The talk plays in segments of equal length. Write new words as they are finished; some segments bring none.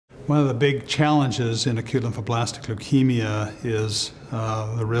One of the big challenges in acute lymphoblastic leukemia is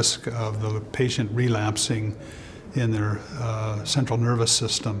the risk of the patient relapsing in their central nervous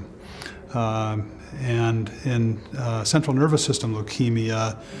system. And in central nervous system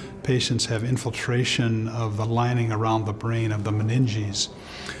leukemia, patients have infiltration of the lining around the brain of the meninges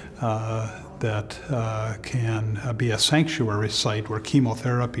that can be a sanctuary site where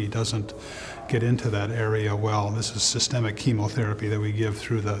chemotherapy doesn't get into that area well. This is systemic chemotherapy that we give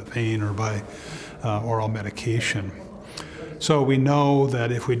through the vein or by oral medication. So we know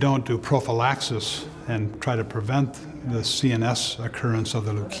that if we don't do prophylaxis and try to prevent the CNS occurrence of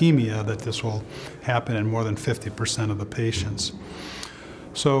the leukemia, that this will happen in more than 50% of the patients.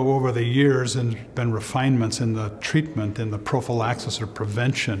 So over the years, there's been refinements in the treatment, in the prophylaxis or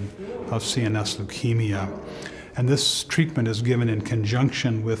prevention of CNS leukemia. And this treatment is given in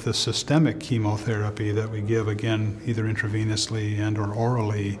conjunction with the systemic chemotherapy that we give, again, either intravenously and or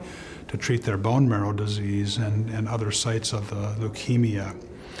orally to treat their bone marrow disease and other sites of the leukemia.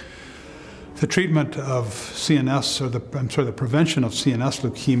 The treatment of CNS, or the prevention of CNS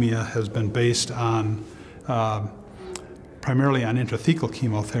leukemia has been based on primarily on intrathecal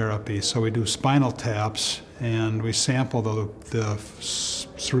chemotherapy. So we do spinal taps and we sample the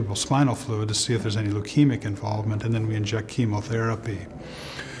cerebral spinal fluid to see if there's any leukemic involvement, and then we inject chemotherapy.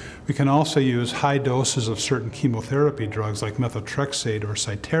 We can also use high doses of certain chemotherapy drugs like methotrexate or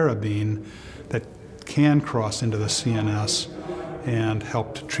cytarabine that can cross into the CNS and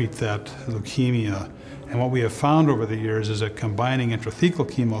help to treat that leukemia. And what we have found over the years is that combining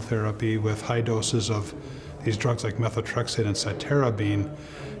intrathecal chemotherapy with high doses of these drugs like methotrexate and cytarabine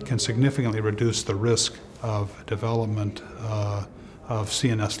can significantly reduce the risk of development of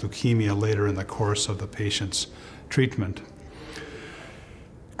CNS leukemia later in the course of the patient's treatment.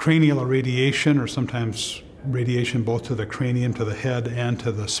 Cranial irradiation, or sometimes radiation both to the cranium, to the head, and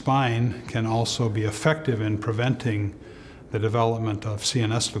to the spine, can also be effective in preventing the development of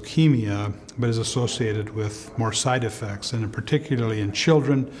CNS leukemia, but is associated with more side effects, and particularly in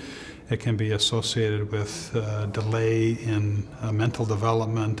children, it can be associated with delay in mental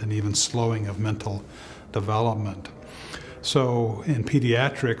development and even slowing of mental development. So in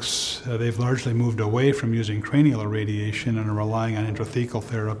pediatrics, they've largely moved away from using cranial irradiation and are relying on intrathecal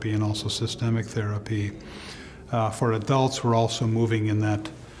therapy and also systemic therapy. For adults, we're also moving in that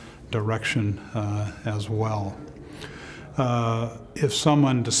direction as well. If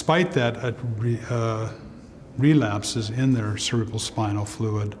someone, despite that, relapses in their cerebral spinal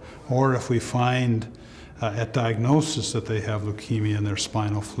fluid, or if we find at diagnosis that they have leukemia in their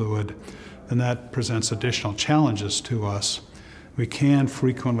spinal fluid, then that presents additional challenges to us. We can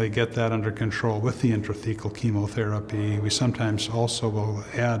frequently get that under control with the intrathecal chemotherapy. We sometimes also will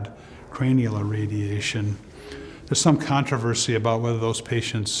add cranial irradiation. There's some controversy about whether those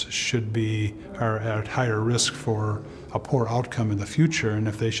patients are at higher risk for a poor outcome in the future and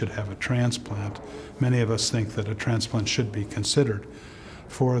if they should have a transplant. Many of us think that a transplant should be considered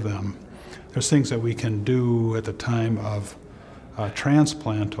for them. There's things that we can do at the time of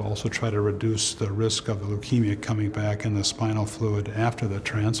transplant to also try to reduce the risk of the leukemia coming back in the spinal fluid after the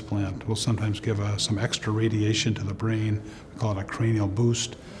transplant. We'll sometimes give some extra radiation to the brain. We call it a cranial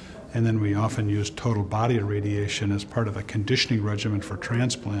boost. And then we often use total body irradiation as part of a conditioning regimen for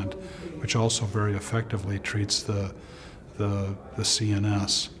transplant, which also very effectively treats the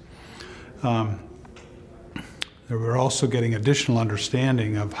CNS. We're also getting additional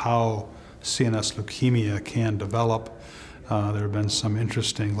understanding of how CNS leukemia can develop. There have been some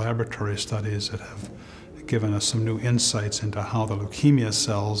interesting laboratory studies that have given us some new insights into how the leukemia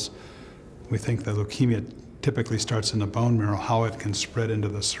cells, we think the leukemia typically starts in the bone marrow, how it can spread into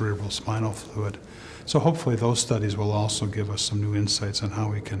the cerebral spinal fluid. So hopefully those studies will also give us some new insights on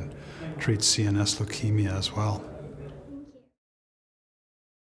how we can treat CNS leukemia as well.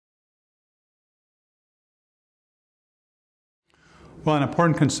 Well, an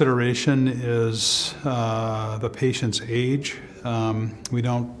important consideration is the patient's age. We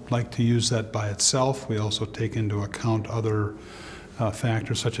don't like to use that by itself. We also take into account other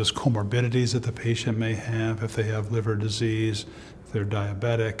factors such as comorbidities that the patient may have, if they have liver disease, if they're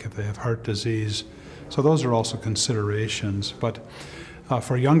diabetic, if they have heart disease. So those are also considerations. But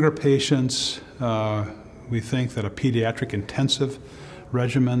for younger patients, we think that a pediatric intensive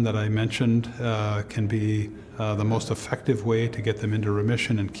regimen that I mentioned can be the most effective way to get them into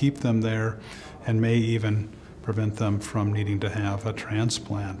remission and keep them there, and may even prevent them from needing to have a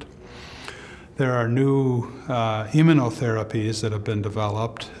transplant. There are new immunotherapies that have been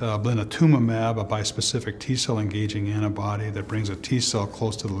developed. Blinatumomab, a bispecific T-cell engaging antibody that brings a T-cell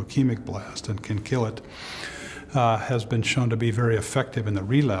close to the leukemic blast and can kill it. has been shown to be very effective in the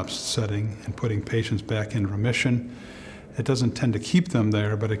relapse setting in putting patients back in remission. It doesn't tend to keep them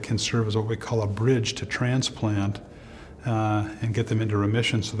there, but it can serve as what we call a bridge to transplant and get them into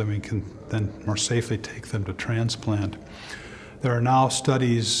remission so that we can then more safely take them to transplant. There are now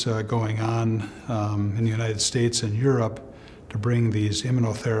studies going on in the United States and Europe to bring these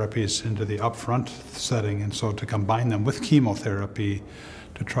immunotherapies into the upfront setting, and so to combine them with chemotherapy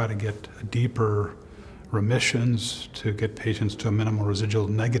to try to get deeper remissions, to get patients to a minimal residual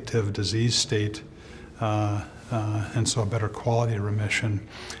negative disease state, and so a better quality remission.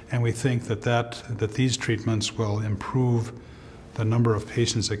 And we think that these treatments will improve the number of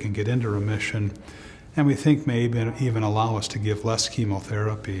patients that can get into remission, and we think may even allow us to give less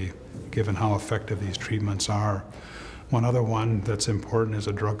chemotherapy, given how effective these treatments are. One other one that's important is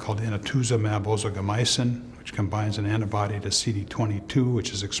a drug called inotuzumab ozogamicin, which combines an antibody to CD22,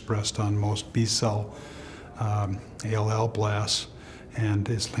 which is expressed on most B-cell ALL blasts, and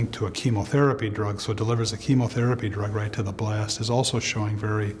is linked to a chemotherapy drug, so it delivers a chemotherapy drug right to the blast, is also showing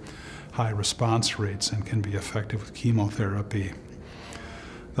very high response rates and can be effective with chemotherapy.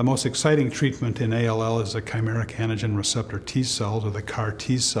 The most exciting treatment in ALL is the chimeric antigen receptor T cells, or the CAR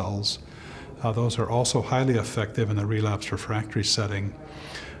T cells. Those are also highly effective in the relapse refractory setting.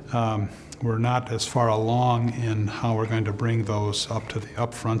 We're not as far along in how we're going to bring those up to the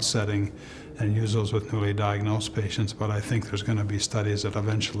upfront setting and use those with newly diagnosed patients, but I think there's going to be studies that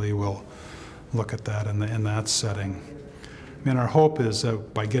eventually will look at that in that setting. I mean, our hope is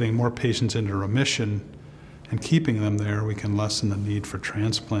that by getting more patients into remission and keeping them there, we can lessen the need for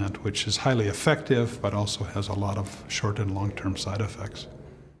transplant, which is highly effective, but also has a lot of short and long-term side effects.